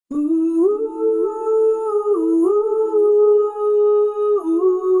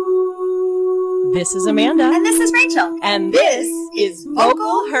This is Amanda. And this is Rachel. And this is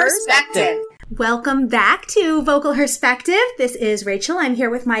Vocal Perspective. Welcome back to Vocal Perspective. This is Rachel. I'm here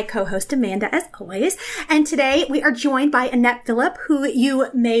with my co-host Amanda, as always. And today we are joined by Annette Phillip, who you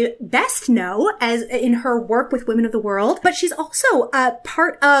may best know as in her work with Women of the World. But she's also a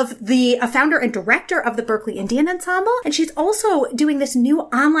founder and director of the Berkeley Indian Ensemble. And she's also doing this new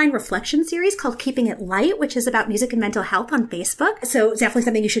online reflection series called Keeping It Light, which is about music and mental health on Facebook. So definitely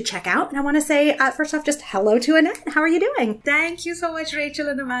something you should check out. And I want to say, first off, just hello to Annette. How are you doing? Thank you so much, Rachel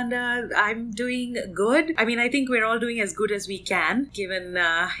and Amanda. I'm doing good. I mean, I think we're all doing as good as we can, given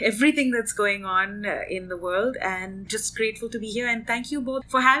everything that's going on in the world, and just grateful to be here. And thank you both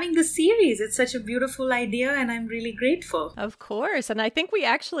for having this series. It's such a beautiful idea, and I'm really grateful. Of course. And I think we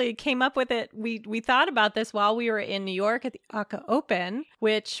actually came up with it. We thought about this while we were in New York at the ACA Open,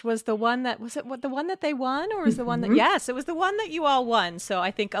 which was the one that, was it the one that they won? Or was the one that, yes, it was the one that you all won. So I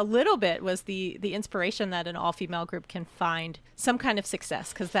think a little bit was the inspiration that an all-female group can find some kind of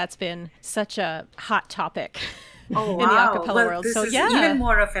success, because that's been such a hot topic in the acapella world. This is yeah, even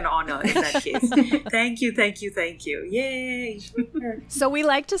more of an honor in that case. Thank you. Yay! So we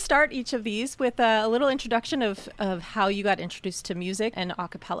like to start each of these with a little introduction of how you got introduced to music and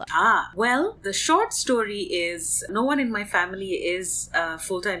acapella. Well, the short story is no one in my family is a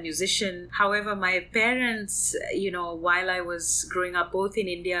full-time musician. However, my parents, while I was growing up both in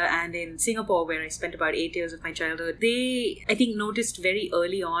India and in Singapore, where I spent about 8 years of my childhood, they, I think, noticed very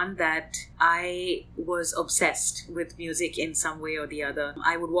early on that I was obsessed with music in some way or the other.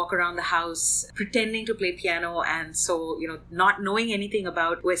 I would walk around the house pretending to play piano, and so, not knowing anything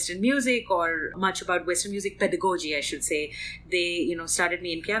about Western music or much about Western music pedagogy, I should say. They, started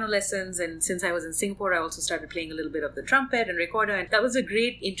me in piano lessons, and since I was in Singapore, I also started playing a little bit of the trumpet and recorder, and that was a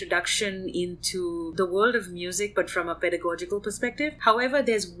great introduction into the world of music, but from a pedagogical perspective. However,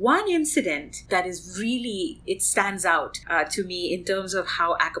 there's one incident that is really, it stands out to me in terms of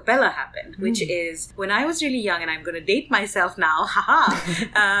how a cappella happened, which is when I was really young, and I'm going to date myself now,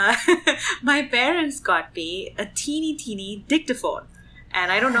 my parents got me a teeny dictaphone. And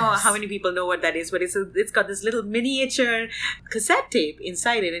I don't know how many people know what that is, but it's got this little miniature cassette tape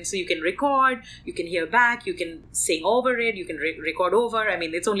inside it. And so you can record, you can hear back, you can sing over it, you can record over. I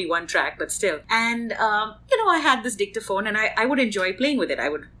mean, it's only one track, but still. And, I had this dictaphone, and I would enjoy playing with it. I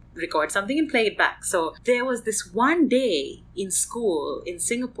would record something and play it back. So there was this one day in school in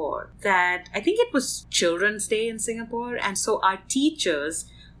Singapore that I think it was Children's Day in Singapore. And so our teachers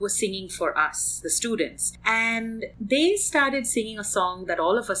were singing for us, the students. And they started singing a song that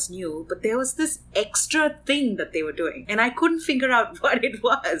all of us knew, but there was this extra thing that they were doing. And I couldn't figure out what it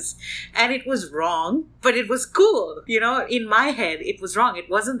was. And it was wrong, but it was cool. In my head, it was wrong. It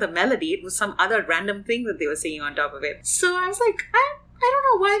wasn't the melody. It was some other random thing that they were singing on top of it. So I was like, I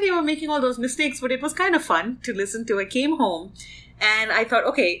don't know why they were making all those mistakes, but it was kind of fun to listen to. I came home and I thought,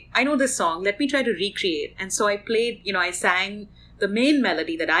 okay, I know this song. Let me try to recreate. And so I played, I sang the main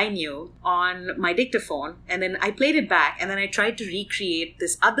melody that I knew on my dictaphone, and then I played it back, and then I tried to recreate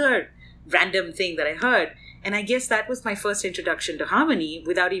this other random thing that I heard. And I guess that was my first introduction to harmony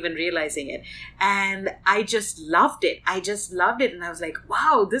without even realizing it. And I just loved it. And I was like,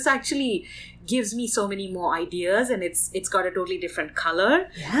 wow, this actually gives me so many more ideas, and it's got a totally different color.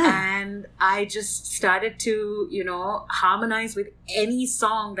 Yeah. And I just started to, harmonize with any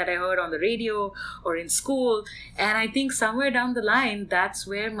song that I heard on the radio or in school. And I think somewhere down the line, that's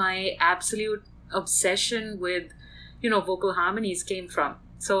where my absolute obsession with, vocal harmonies came from.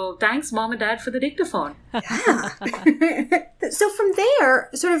 So thanks, Mom and Dad, for the dictaphone. Yeah. So from there,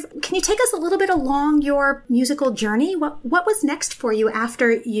 can you take us a little bit along your musical journey? What was next for you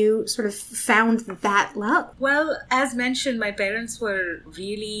after you sort of found that love? Well, as mentioned, my parents were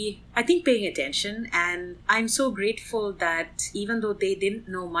really, I think, paying attention. And I'm so grateful that even though they didn't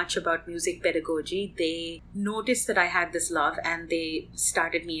know much about music pedagogy, they noticed that I had this love, and they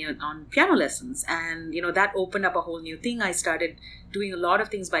started me on piano lessons. And, that opened up a whole new thing. I started doing a lot of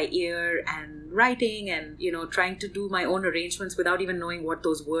things by ear and writing and, trying to do my own arrangements without even knowing what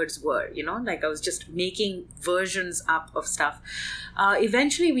those words were, like I was just making versions up of stuff.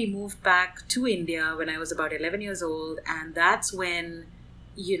 Eventually we moved back to India when I was about 11 years old. And that's when,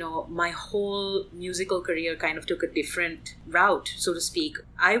 my whole musical career kind of took a different route, so to speak.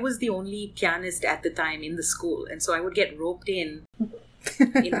 I was the only pianist at the time in the school. And so I would get roped in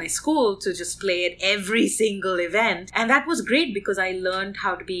in my school to just play at every single event. And that was great because I learned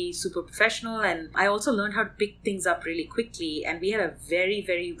how to be super professional, and I also learned how to pick things up really quickly. And we had a very,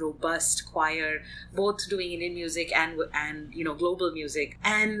 very robust choir, both doing Indian music and global music.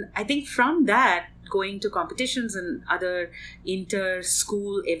 And I think from that, going to competitions and other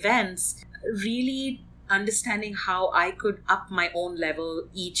inter-school events, really understanding how I could up my own level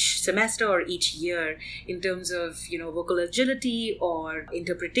each semester or each year in terms of, vocal agility or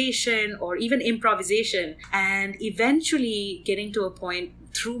interpretation or even improvisation. And eventually getting to a point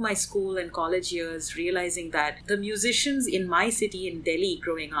through my school and college years, realizing that the musicians in my city in Delhi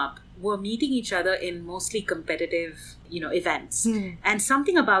growing up were meeting each other in mostly competitive, events. And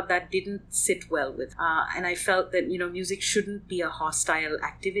something about that didn't sit well with. And I felt that, music shouldn't be a hostile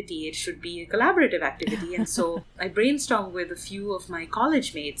activity. It should be a collaborative activity. And so I brainstormed with a few of my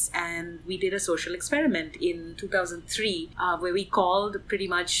college mates, and we did a social experiment in 2003 where we called pretty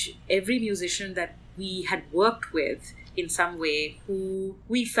much every musician that we had worked with in some way who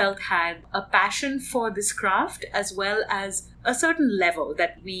we felt had a passion for this craft, as well as a certain level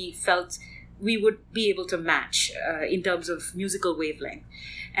that we felt we would be able to match in terms of musical wavelength.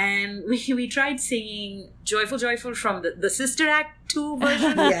 And we tried singing Joyful Joyful from the Sister Act 2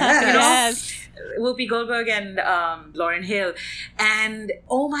 version. Yes. Whoopi Goldberg and Lauryn Hill. And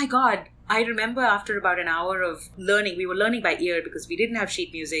oh my God, I remember after about an hour of learning, we were learning by ear because we didn't have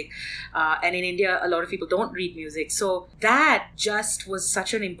sheet music. And in India, a lot of people don't read music. So that just was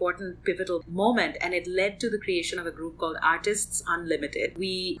such an important pivotal moment. And it led to the creation of a group called Artists Unlimited.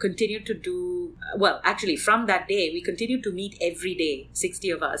 We continued to do, from that day, we continued to meet every day,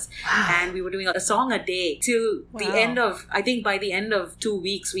 60 of us. Wow. And we were doing a song a day till the end of, I think by the end of 2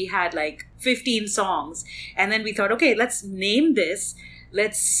 weeks, we had like 15 songs. And then we thought, okay, let's name this.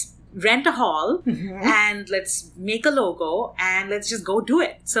 Let's rent a hall and let's make a logo and let's just go do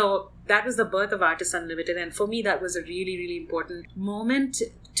it. So that was the birth of Artists Unlimited. And for me, that was a really, really important moment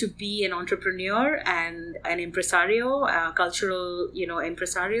to be an entrepreneur and an impresario, a cultural,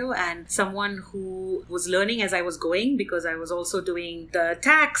 impresario, and someone who was learning as I was going, because I was also doing the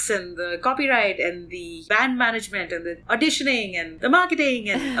tax and the copyright and the band management and the auditioning and the marketing.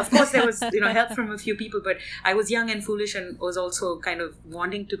 And of course, there was, help from a few people, but I was young and foolish and was also kind of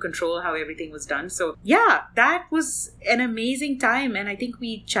wanting to control how everything was done. So yeah, that was an amazing time. And I think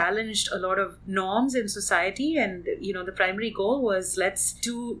we challenged a lot of norms in society. And, the primary goal was let's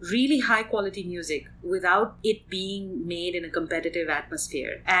do really high quality music without it being made in a competitive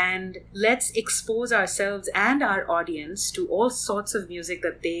atmosphere. And let's expose ourselves and our audience to all sorts of music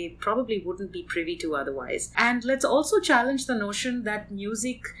that they probably wouldn't be privy to otherwise. And let's also challenge the notion that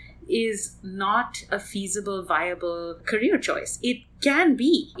music is not a feasible, viable career choice. It can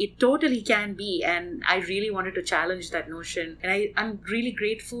be. It totally can be. And I really wanted to challenge that notion. And I'm really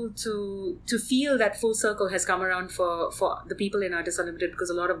grateful to feel that full circle has come around for the people in Artists Unlimited, because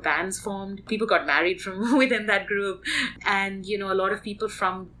a lot of bands formed. People got married from within that group. And, a lot of people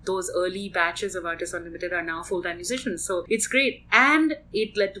from those early batches of Artists Unlimited are now full-time musicians. So it's great. And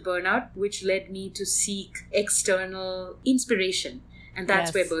it led to burnout, which led me to seek external inspiration. And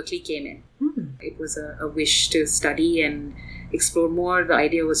that's where Berklee came in. It was a wish to study and explore more. The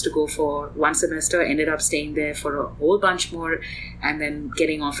idea was to go for one semester, ended up staying there for a whole bunch more, and then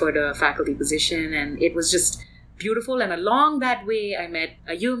getting offered a faculty position. And it was just beautiful. And along that way, I met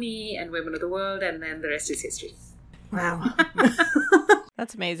Ayumi and Women of the World, and then the rest is history. Wow.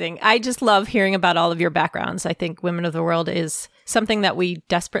 That's amazing. I just love hearing about all of your backgrounds. I think Women of the World is something that we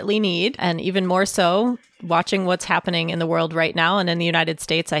desperately need, and even more so watching what's happening in the world right now and in the United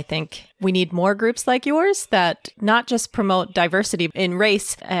States. I think we need more groups like yours that not just promote diversity in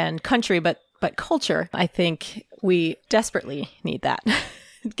race and country, but culture. I think we desperately need that.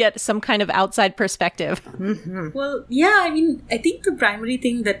 Get some kind of outside perspective. Mm-hmm. Well, yeah, I think the primary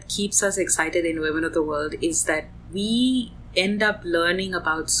thing that keeps us excited in Women of the World is that we end up learning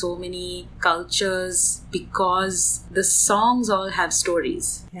about so many cultures because the songs all have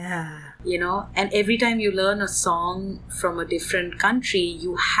stories. Yeah. And every time you learn a song from a different country,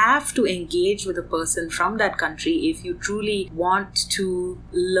 you have to engage with a person from that country if you truly want to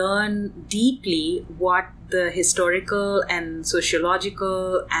learn deeply what the historical and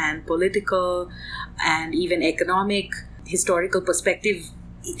sociological and political and even economic historical perspective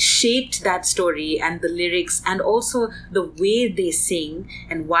shaped that story, and the lyrics, and also the way they sing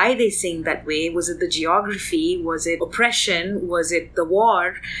and why they sing that way. Was it the geography? Was it oppression? Was it the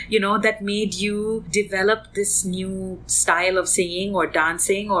war? That made you develop this new style of singing or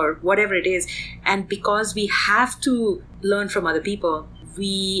dancing or whatever it is. And because we have to learn from other people,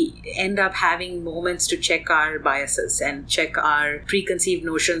 we end up having moments to check our biases and check our preconceived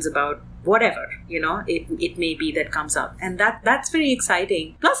notions about whatever, it may be that comes up. And that's very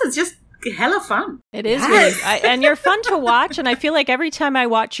exciting. Plus, it's just hella fun. It is really, and you're fun to watch. And I feel like every time I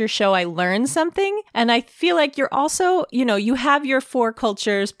watch your show, I learn something. And I feel like you're also, you have your 4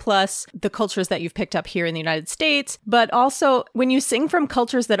 cultures plus the cultures that you've picked up here in the United States. But also when you sing from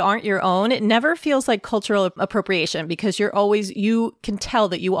cultures that aren't your own, it never feels like cultural appropriation, because you can tell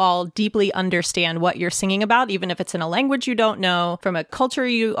that you all deeply understand what you're singing about, even if it's in a language you don't know, from a culture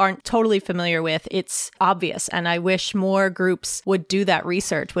you aren't totally familiar with. It's obvious. And I wish more groups would do that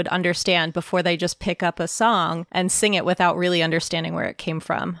research, would understand before they just pick up a song and sing it without really understanding where it came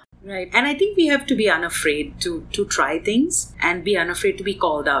from. Right. And I think we have to be unafraid to try things and be unafraid to be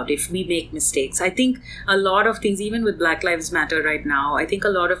called out if we make mistakes. I think a lot of things, even with Black Lives Matter right now, I think a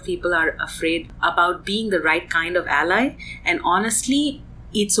lot of people are afraid about being the right kind of ally. And honestly,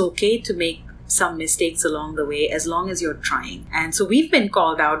 it's okay to make some mistakes along the way as long as you're trying. And so we've been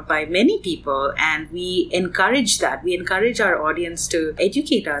called out by many people, and we encourage that. We encourage our audience to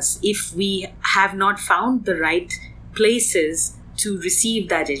educate us if we have not found the right places to receive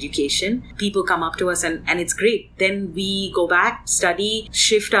that education. People come up to us and it's great. Then we go back, study,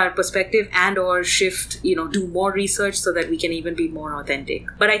 shift our perspective and or shift, do more research so that we can even be more authentic.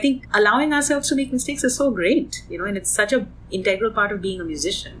 But I think allowing ourselves to make mistakes is so great, and it's such an integral part of being a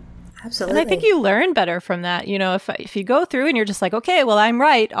musician. Absolutely. And I think you learn better from that. If you go through and you're just like, okay, well, I'm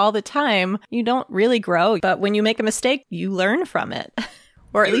right all the time, you don't really grow. But when you make a mistake, you learn from it.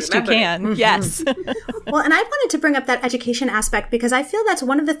 Or at least you can. Yes. Well, and I wanted to bring up that education aspect because I feel that's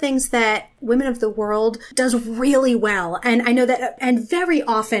one of the things that Women of the World does really well. And I know that, and very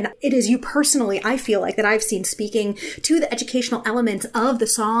often it is you personally, I feel like, that I've seen speaking to the educational elements of the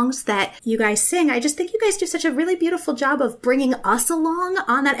songs that you guys sing. I just think you guys do such a really beautiful job of bringing us along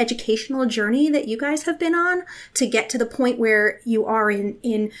on that educational journey that you guys have been on to get to the point where you are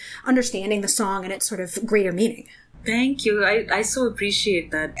in understanding the song and its sort of greater meaning. Thank you. I so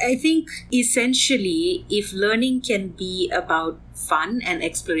appreciate that. I think essentially, if learning can be about fun and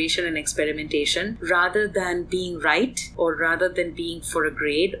exploration and experimentation rather than being right or rather than being for a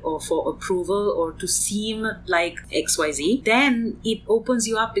grade or for approval or to seem like XYZ, then it opens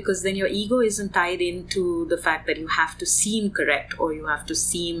you up because then your ego isn't tied into the fact that you have to seem correct or you have to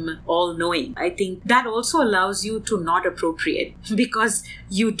seem all-knowing. I think that also allows you to not appropriate because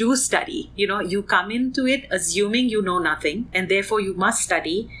you do study. You come into it assuming you know nothing and therefore you must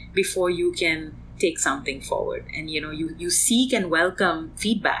study before you can take something forward, and you seek and welcome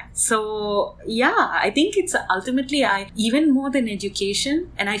feedback. So I think it's ultimately even more than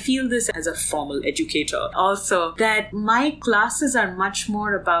education, and I feel this as a formal educator also, that my classes are much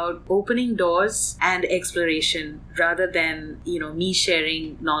more about opening doors and exploration rather than me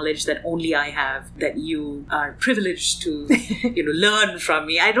sharing knowledge that only I have, that you are privileged to learn from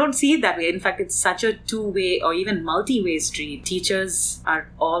me. I don't see it that way. In fact, it's such a two-way or even multi-way street. Teachers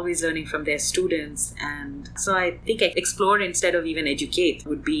are always learning from their students. And so I think explore instead of even educate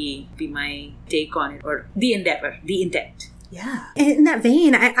would be my take on it, or the endeavor, the intent. Yeah. In that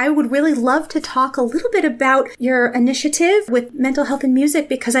vein, I would really love to talk a little bit about your initiative with mental health and music,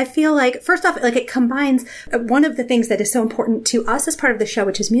 because I feel like, first off, like it combines one of the things that is so important to us as part of the show,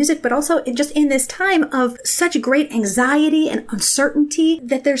 which is music, but also just in this time of such great anxiety and uncertainty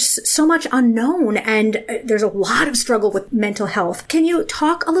that there's so much unknown and there's a lot of struggle with mental health. Can you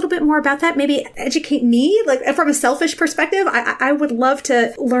talk a little bit more about that? Maybe educate me, like from a selfish perspective? I would love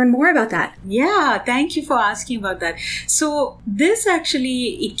to learn more about that. Yeah, thank you for asking about that. So this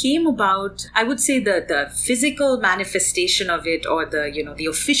actually, it came about, I would say the physical manifestation of it, or the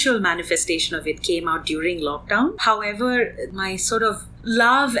official manifestation of it, came out during lockdown. However, my sort of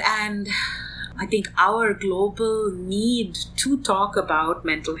love and I think our global need to talk about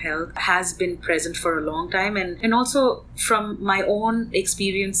mental health has been present for a long time. And also from my own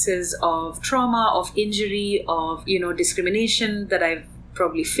experiences of trauma, of injury, of, discrimination that I've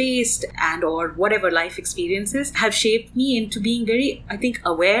probably faced and or whatever life experiences have shaped me into being very, I think,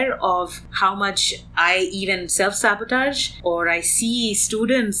 aware of how much I even self-sabotage, or I see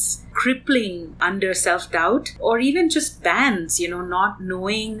students crippling under self-doubt, or even just bands, not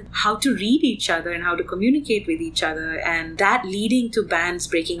knowing how to read each other and how to communicate with each other, and that leading to bands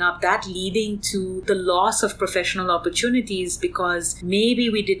breaking up, that leading to the loss of professional opportunities because maybe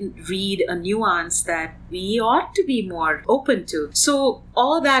we didn't read a nuance that we ought to be more open to. So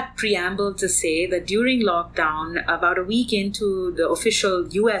all that preamble to say that during lockdown, about a week into the official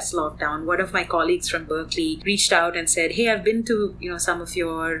US lockdown, one of my colleagues from Berkeley reached out and said, hey, I've been to, some of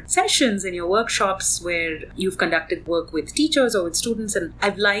your sessions and your workshops where you've conducted work with teachers or with students, and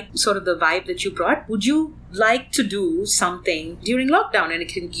I've liked sort of the vibe that you brought. Would you like to do something during lockdown? And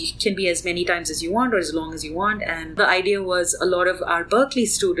it can be as many times as you want or as long as you want. And the idea was a lot of our Berkeley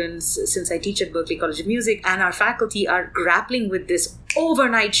students, since I teach at Berkeley College of Music, and our faculty are grappling with this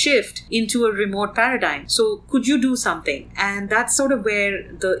overnight shift into a remote paradigm. So could you do something? And that's sort of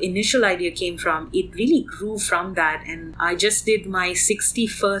where the initial idea came from. It really grew from that. And I just did my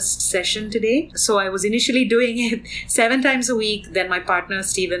 61st session today. So I was initially doing it 7 times a week. Then my partner,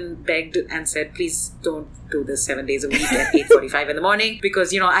 Stephen, begged and said, please don't do this 7 days a week at 8:45 in the morning,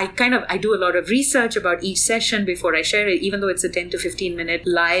 because I do a lot of research about each session before I share it, even though it's a 10 to 15 minute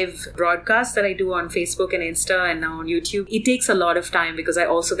live broadcast that I do on Facebook and Insta and now on YouTube. It takes a lot of time because I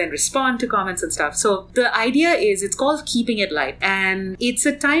also then respond to comments and stuff. So the idea is, it's called Keeping It Light, and it's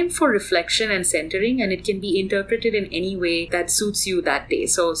a time for reflection and centering, and it can be interpreted in any way that suits you that day.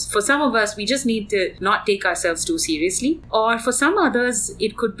 So for some of us, we just need to not take ourselves too seriously, or for some others,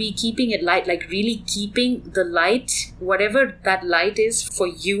 it could be keeping it light, like really keeping the light, whatever that light is for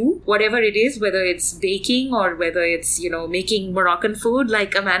you, whatever it is, whether it's baking or whether it's, making Moroccan food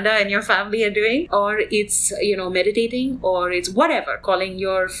like Amanda and your family are doing, or it's, meditating, or it's whatever, calling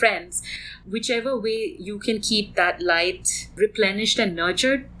your friends. Whichever way you can keep that light replenished and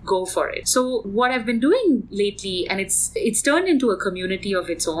nurtured, go for it. So what I've been doing lately, and it's turned into a community of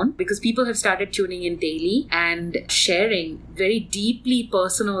its own, because people have started tuning in daily and sharing very deeply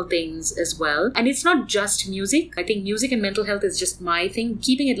personal things as well. And it's not just music. I think music and mental health is just my thing.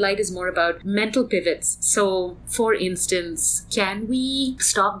 Keeping It Light is more about mental pivots. So for instance, can we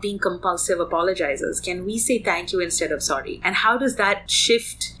stop being compulsive apologizers? Can we say thank you instead of sorry? And how does that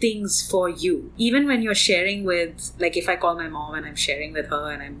shift things for you? Even when you're sharing with, like if I call my mom and I'm sharing with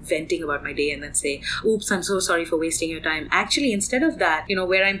her and I'm venting about my day and then say, oops, I'm so sorry for wasting your time. Actually, instead of that,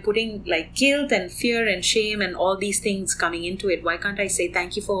 where I'm putting like guilt and fear and shame and all these things coming into it, why can't I say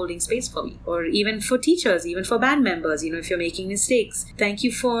thank you for holding space for me? Or even for teachers, even for band members, if you're making mistakes, thank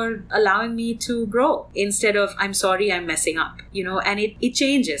you for allowing me to grow, instead of I'm sorry, I'm messing up, and it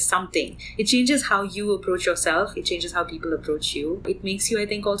changes something. It changes how you approach yourself. It changes how people approach you. It makes you, I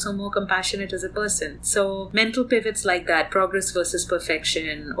think, also more compassionate as a person. So mental pivots like that, progress versus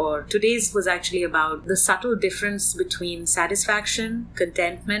perfection. Or today's was actually about the subtle difference between satisfaction,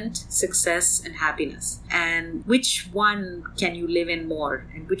 contentment, success, and happiness. And which one can you live in more?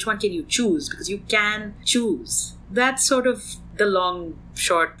 And which one can you choose? Because you can choose. That's sort of the long,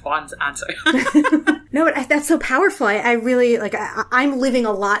 short answer. No, that's so powerful. I really, I'm living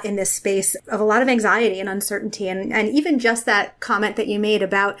a lot in this space of a lot of anxiety and uncertainty. And even just that comment that you made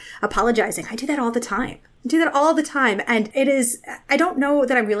about apologizing, I do that all the time. And it is, I don't know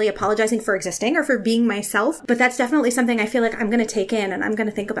that I'm really apologizing for existing or for being myself, but that's definitely something I feel like I'm going to take in and I'm going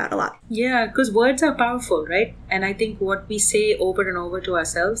to think about a lot. Yeah, because words are powerful, right? And I think what we say over and over to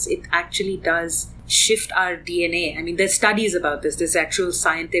ourselves, it actually does shift our DNA. I mean, there's studies about this. There's actual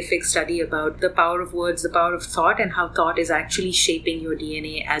scientific study about the power of words, the power of thought, and how thought is actually shaping your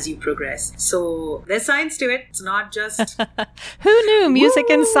DNA as you progress. So there's science to it. It's not just... Who knew music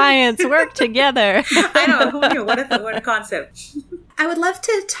and science work together? I know. Who knew? What a concept. I would love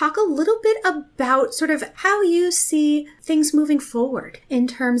to talk a little bit about sort of how you see things moving forward in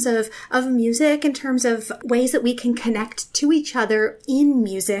terms of music, in terms of ways that we can connect to each other in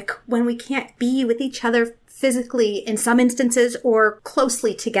music when we can't be with each other physically in some instances or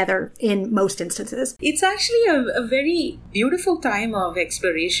closely together in most instances. It's actually a very beautiful time of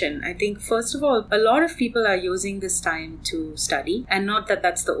exploration. I think, first of all, a lot of people are using this time to study, and not that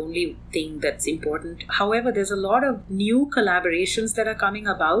that's the only thing that's important. However, there's a lot of new collaborations that are coming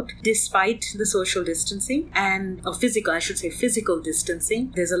about despite the social distancing and physical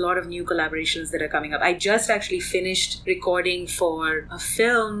distancing. There's a lot of new collaborations that are coming up. I just actually finished recording for a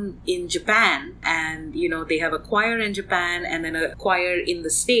film in Japan, and they have a choir in Japan and then a choir in the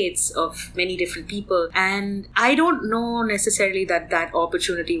States of many different people. And I don't know necessarily that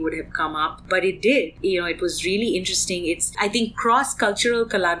opportunity would have come up, but it did. It was really interesting. I think cross-cultural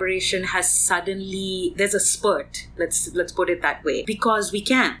collaboration has suddenly, there's a spurt, let's put it that way, because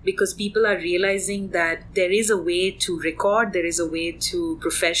people are realizing that there is a way to record, there is a way to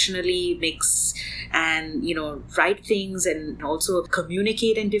professionally mix and, write things and also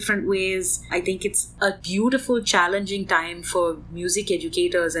communicate in different ways. I think it's a beautiful beautiful, challenging time for music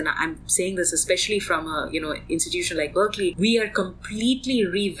educators. And I'm saying this especially from a, institution like Berklee. We are completely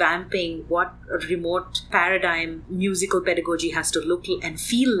revamping what a remote paradigm musical pedagogy has to look and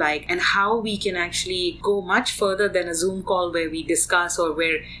feel like, and how we can actually go much further than a Zoom call where we discuss, or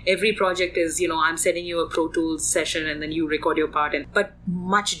where every project is, I'm sending you a Pro Tools session and then you record your part. But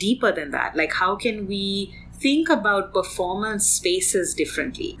much deeper than that, like how can we think about performance spaces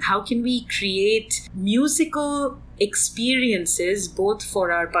differently? How can we create musical experiences both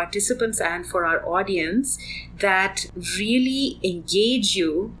for our participants and for our audience that really engage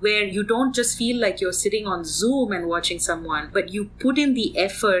you, where you don't just feel like you're sitting on Zoom and watching someone, but you put in the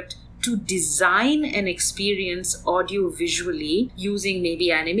effort to design an experience audio visually using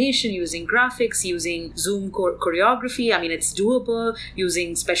maybe animation, using graphics, using Zoom choreography. I mean, it's doable,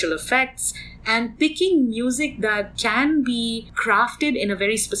 using special effects, and picking music that can be crafted in a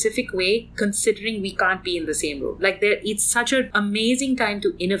very specific way, considering we can't be in the same room. It's such an amazing time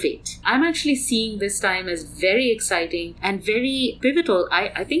to innovate. I'm actually seeing this time as very exciting and very pivotal.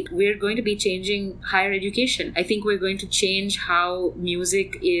 I think we're going to be changing higher education. I think we're going to change how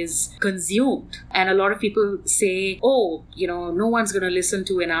music is consumed. And a lot of people say, no one's going to listen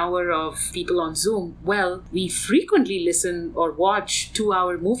to an hour of people on Zoom. Well, we frequently listen or watch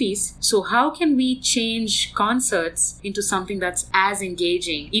 2-hour movies. So how can we change concerts into something that's as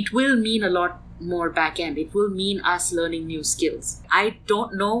engaging? It will mean a lot more back end. It will mean us learning new skills. I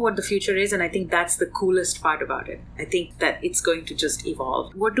don't know what the future is, and I think that's the coolest part about it. I think that it's going to just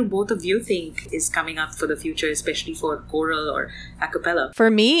evolve. What do both of you think is coming up for the future, especially for choral or a cappella?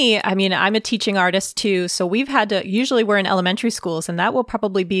 For me, I mean, I'm a teaching artist too, so usually we're in elementary schools, and that will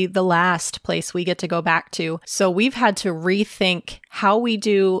probably be the last place we get to go back to. So we've had to rethink how we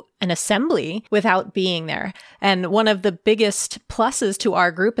do an assembly without being there. And one of the biggest pluses to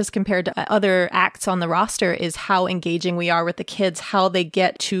our group as compared to other acts on the roster is how engaging we are with the kids, how they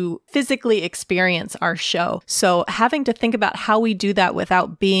get to physically experience our show. So having to think about how we do that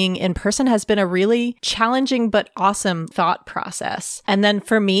without being in person has been a really challenging but awesome thought process. And then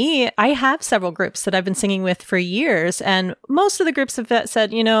for me, I have several groups that I've been singing with for years, and most of the groups have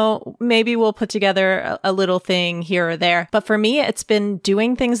said, maybe we'll put together a little thing here or there. But for me, it's been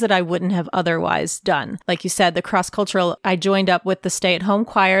doing things that I wouldn't have otherwise done. Like you said, the cross-cultural, I joined up with the stay-at-home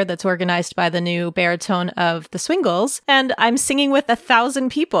choir that's organized by the new baritone of the Swingles, and I'm singing with 1,000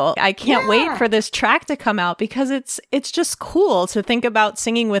 people. I can't wait for this track to come out, because it's just cool to think about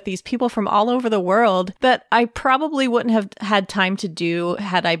singing with these people from all over the world that I probably wouldn't have had time to do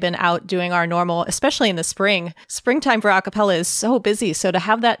had I been out doing our normal, especially in the spring. Springtime for a cappella is so busy, so to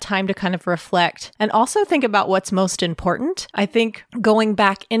have that time to kind of reflect and also think about what's most important, I think going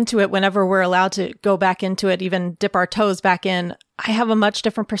back into it whenever we're allowed to go back into it, even dip our toes back in, I have a much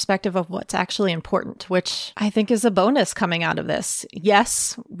different perspective of what's actually important, which I think is a bonus coming out of this.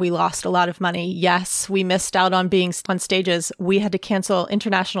 Yes, we lost a lot of money. Yes, we missed out on being on stages. We had to cancel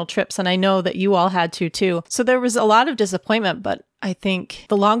international trips, and I know that you all had to too. So there was a lot of disappointment, but I think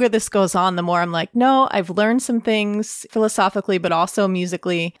the longer this goes on, the more I'm like, no, I've learned some things philosophically, but also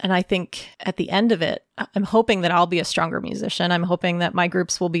musically. And I think at the end of it, I'm hoping that I'll be a stronger musician. I'm hoping that my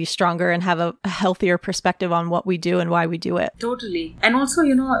groups will be stronger and have a healthier perspective on what we do and why we do it. Totally. And also,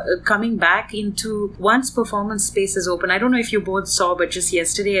 coming back into once performance space is open, I don't know if you both saw, but just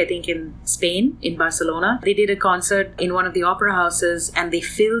yesterday, I think in Spain, in Barcelona, they did a concert in one of the opera houses and they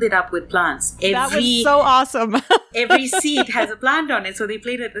filled it up with plants. That was so awesome. Every seat has a plant on it. So they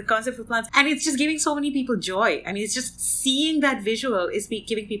played at the concert for plants. And it's just giving so many people joy. I mean, it's just seeing that visual is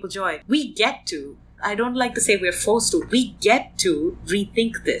giving people joy. We get to, I don't like to say we're forced to, we get to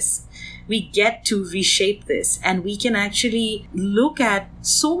rethink this. We get to reshape this. And we can actually look at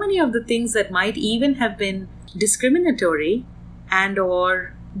so many of the things that might even have been discriminatory and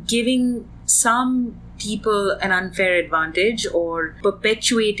or giving some people an unfair advantage or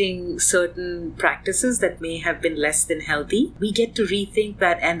perpetuating certain practices that may have been less than healthy. We get to rethink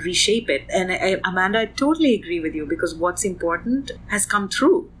that and reshape it. And Amanda, I totally agree with you, because what's important has come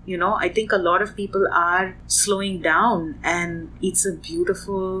through. I think a lot of people are slowing down, and it's a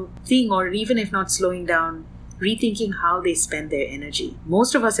beautiful thing. Or even if not slowing down, rethinking how they spend their energy.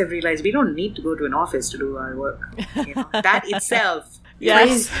 Most of us have realized we don't need to go to an office to do our work. That itself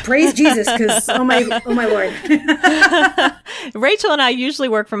Yes. Praise Jesus, because oh my Lord. Rachel and I usually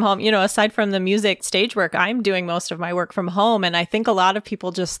work from home. You know, aside from the music stage work, I'm doing most of my work from home. And I think a lot of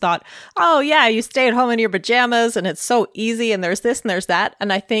people just thought, oh yeah, you stay at home in your pajamas and it's so easy and there's this and there's that.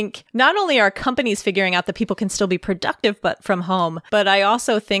 And I think not only are companies figuring out that people can still be productive but from home, but I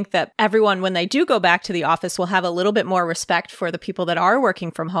also think that everyone, when they do go back to the office, will have a little bit more respect for the people that are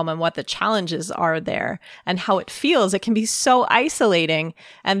working from home and what the challenges are there and how it feels. It can be so isolating.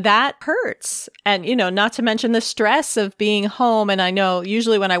 And that hurts. And, you know, not to mention the stress of being home. And I know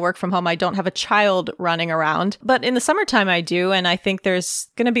usually when I work from home, I don't have a child running around, but in the summertime I do. And I think there's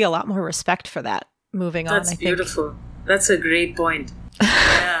going to be a lot more respect for that moving on. That's beautiful. That's a great point.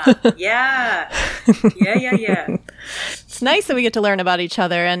 Yeah. Yeah. It's nice that we get to learn about each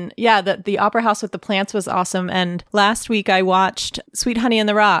other. And yeah, the Opera House with the Plants was awesome. And last week I watched Sweet Honey in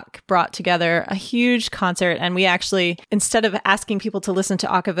the Rock brought together a huge concert. And we actually, instead of asking people to listen to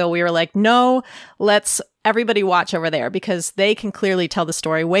Acaville, we were like, no, let's everybody watch over there because they can clearly tell the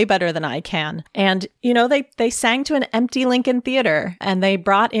story way better than I can. And, you know, they sang to an empty Lincoln Theater and they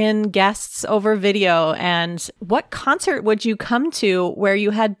brought in guests over video. And what concert would you come to where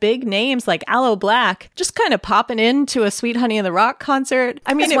you had big names like Aloe Blacc just kind of popping into a Sweet Honey in the Rock concert?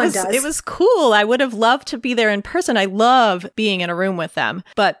 I mean, it was cool. I would have loved to be there in person. I love being in a room with them,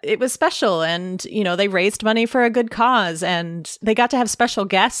 but it was special. And, you know, they raised money for a good cause and they got to have special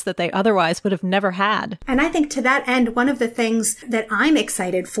guests that they otherwise would have never had. And I think to that end, one of the things that I'm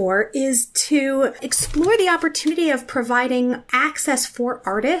excited for is to explore the opportunity of providing access for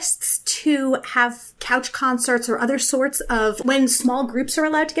artists to have couch concerts or other sorts of when small groups are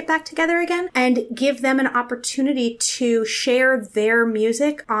allowed to get back together again and give them an opportunity to share their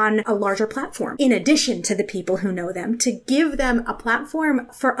music on a larger platform. In addition to the people who know them, to give them a platform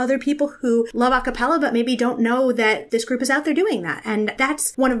for other people who love a cappella but maybe don't know that this group is out there doing that. And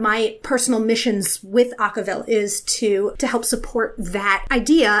that's one of my personal missions with Acaville is to help support that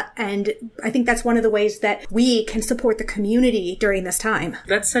idea. And I think that's one of the ways that we can support the community during this time.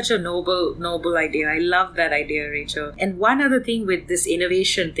 That's such a noble idea. I love that idea, Rachel. And one other thing with this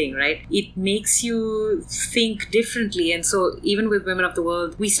innovation thing, right? It makes you think differently. And so even with Women of the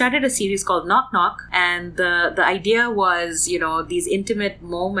World, we started a series called Knock Knock. And the idea was, you know, these intimate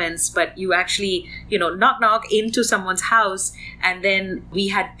moments, but you actually, you know, knock into someone's house. And then we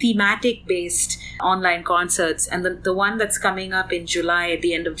had thematic based online concerts, and the one that's coming up in July, at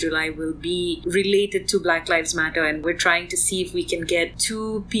the end of July, will be related to Black Lives Matter, and we're trying to see if we can get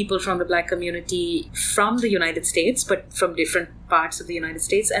 2 people from the Black community from the United States, but from different parts of the United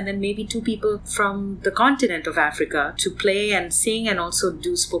States, and then maybe 2 people from the continent of Africa to play and sing and also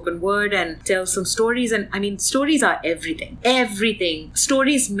do spoken word and tell some stories. And I mean, stories are everything.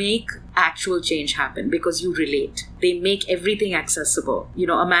 Stories make actual change happen because you relate. They make everything accessible. You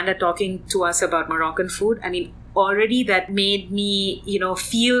know, Amanda talking to us about Moroccan food, I mean, already that made me, you know,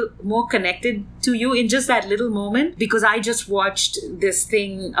 feel more connected to you in just that little moment, because I just watched this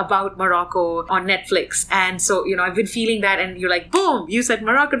thing about Morocco on Netflix. And so, you know, I've been feeling that, and you're like, boom, you said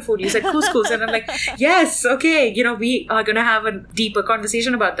Moroccan food, you said couscous. And I'm like, yes, okay, you know, we are going to have a deeper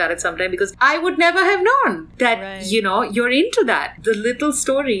conversation about that at some time, because I would never have known that, right, you know, you're into that. The little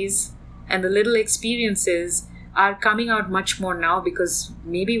stories and the little experiences are coming out much more now because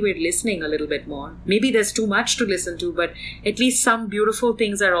maybe we're listening a little bit more. Maybe there's too much to listen to, but at least some beautiful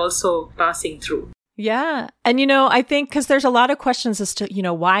things are also passing through. Yeah. And, you know, I think because there's a lot of questions as to, you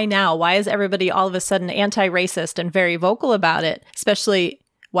know, why now? Why is everybody all of a sudden anti-racist and very vocal about it, especially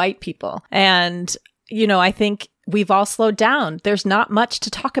white people? And, you know, I think we've all slowed down. There's not much to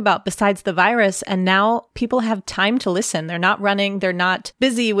talk about besides the virus. And now people have time to listen. They're not running. They're not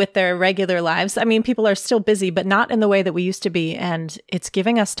busy with their regular lives. I mean, people are still busy, but not in the way that we used to be. And it's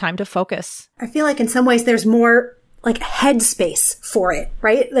giving us time to focus. I feel like in some ways there's more like headspace for it,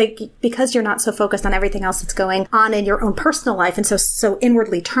 right? Like, because you're not so focused on everything else that's going on in your own personal life and so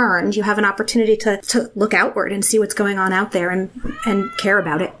inwardly turned, you have an opportunity to look outward and see what's going on out there and care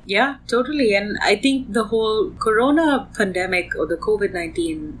about it. Yeah, totally. And I think the whole corona pandemic or the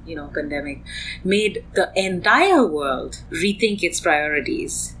COVID-19, you know, pandemic made the entire world rethink its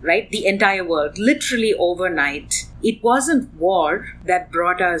priorities, right? The entire world, literally overnight. It wasn't war that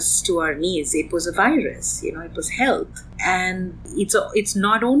brought us to our knees. It was a virus, you know, it was health. And it's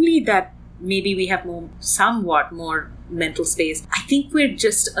not only that maybe we have somewhat more mental space. I think we're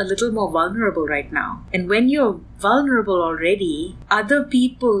just a little more vulnerable right now. And when you're vulnerable already, other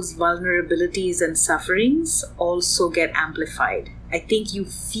people's vulnerabilities and sufferings also get amplified. I think you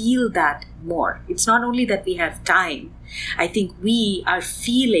feel that more. It's not only that we have time. I think we are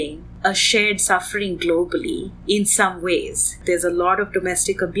feeling a shared suffering globally in some ways. There's a lot of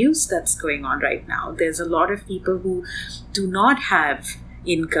domestic abuse that's going on right now. There's a lot of people who do not have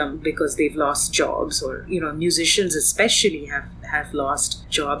income because they've lost jobs, or musicians especially have lost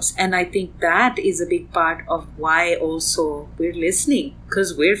jobs. And I think that is a big part of why also we're listening,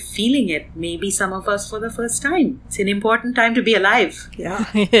 because we're feeling it, maybe some of us for the first time. It's an important time to be alive. Yeah.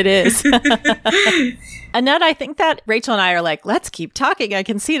 It is. Annette, I think that Rachel and I are like, let's keep talking. I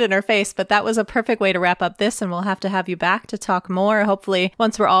can see it in her face, but that was a perfect way to wrap up this, and we'll have to have you back to talk more, hopefully,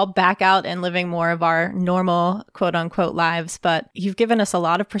 once we're all back out and living more of our normal, quote unquote, lives. But you've given us a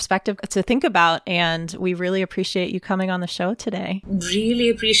lot of perspective to think about, and we really appreciate you coming on the show today. Really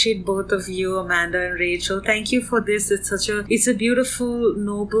appreciate both of you, Amanda and Rachel. Thank you for this. It's a beautiful,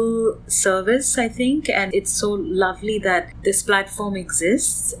 noble service, I think, and it's so lovely that this platform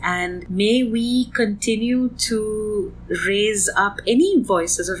exists, and may we continue to raise up any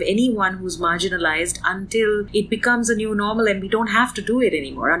voices of anyone who's marginalized until it becomes a new normal and we don't have to do it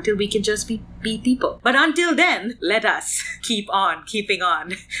anymore, until we can just be people. But until then, let us keep on keeping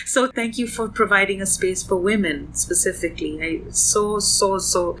on. So thank you for providing a space for women specifically. I so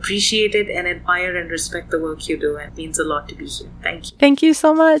appreciate it and admire and respect the work you do. It means a lot to be here. Thank you. Thank you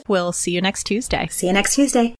so much. We'll see you next Tuesday. See you next Tuesday.